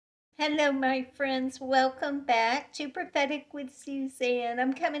Hello, my friends. Welcome back to Prophetic with Suzanne.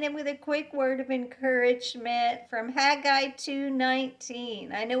 I'm coming in with a quick word of encouragement from Haggai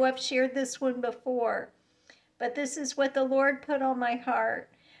 2:19. I know I've shared this one before, but this is what the Lord put on my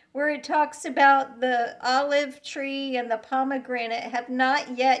heart, where it talks about the olive tree and the pomegranate have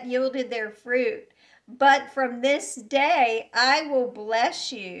not yet yielded their fruit, but from this day I will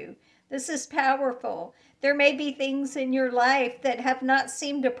bless you. This is powerful. There may be things in your life that have not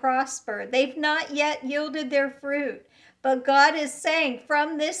seemed to prosper. They've not yet yielded their fruit. But God is saying,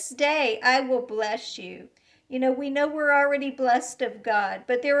 from this day, I will bless you. We know we're already blessed of God,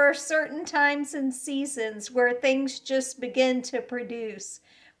 but there are certain times and seasons where things just begin to produce,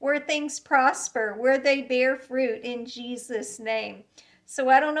 where things prosper, where they bear fruit in Jesus' name. So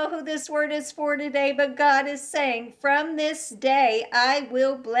I don't know who this word is for today, but God is saying, from this day, I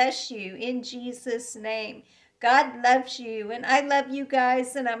will bless you in Jesus' name. God loves you, and I love you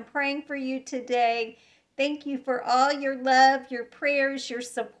guys, and I'm praying for you today. Thank you for all your love, your prayers, your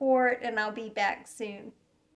support, and I'll be back soon.